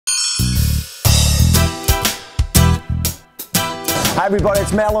Hey everybody,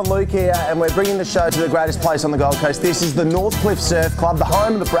 it's Mel and Luke here, and we're bringing the show to the greatest place on the Gold Coast. This is the Northcliffe Surf Club, the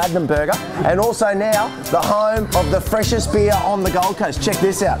home of the Bradman Burger, and also now the home of the freshest beer on the Gold Coast. Check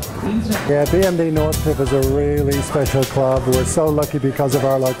this out. Yeah, BMD Northcliffe is a really special club. We're so lucky because of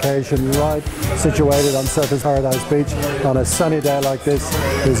our location, right situated on Surfers Paradise Beach. On a sunny day like this,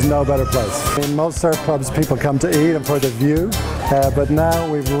 there's no better place. In most surf clubs, people come to eat and for the view, but now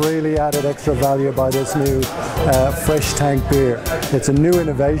we've really added extra value by this new fresh tank beer. It's a new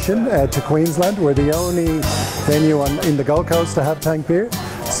innovation to Queensland. We're the only venue in the Gold Coast to have tank beer.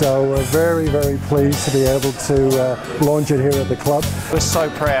 So we're very, very pleased to be able to launch it here at the club. We're so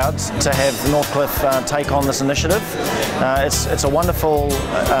proud to have Northcliffe take on this initiative. It's a wonderful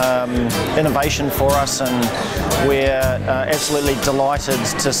innovation for us, and we're absolutely delighted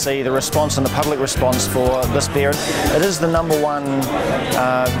to see the response and the public response for this beer. It is the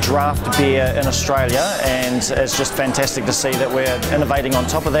 #1 draft beer in Australia, and it's just fantastic to see that we're innovating on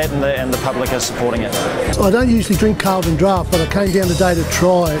top of that, and the public is supporting it. I don't usually drink Carlton Draught, but I came down today to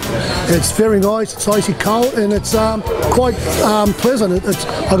try it. It's very nice, it's icy cold, and it's quite pleasant.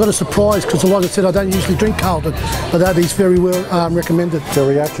 I got a surprise because, like I said, I don't usually drink Carlton, but that is very well recommended. The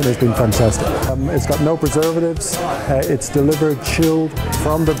reaction has been fantastic. It's got no preservatives. It's delivered chilled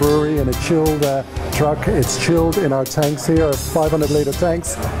from the brewery in a chilled truck. It's chilled in our tanks here, 500-litre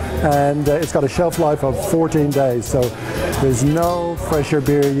tanks, and it's got a shelf life of 14 days. So there's no fresher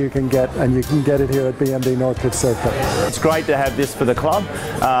beer you can get, and you can get it here at BMD Northcliffe Surf Club. It's great to have this for the club.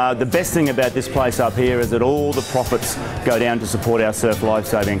 The best thing about this place up here is that all the profits go down to support our Surf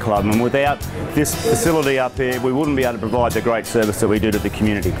Lifesaving Club, and without this facility up here, we wouldn't be able to provide the great service that we do to the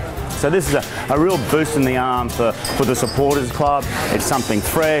community. So this is a real boost in the arm for the supporters club. It's something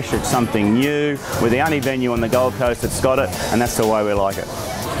fresh, it's something new. We're the only venue on the Gold Coast that's got it, and that's the way we like it.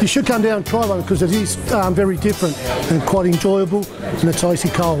 You should come down and try one because it is very different and quite enjoyable, and it's icy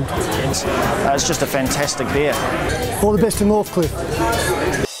cold. It's just a fantastic beer. All the best to Northcliffe.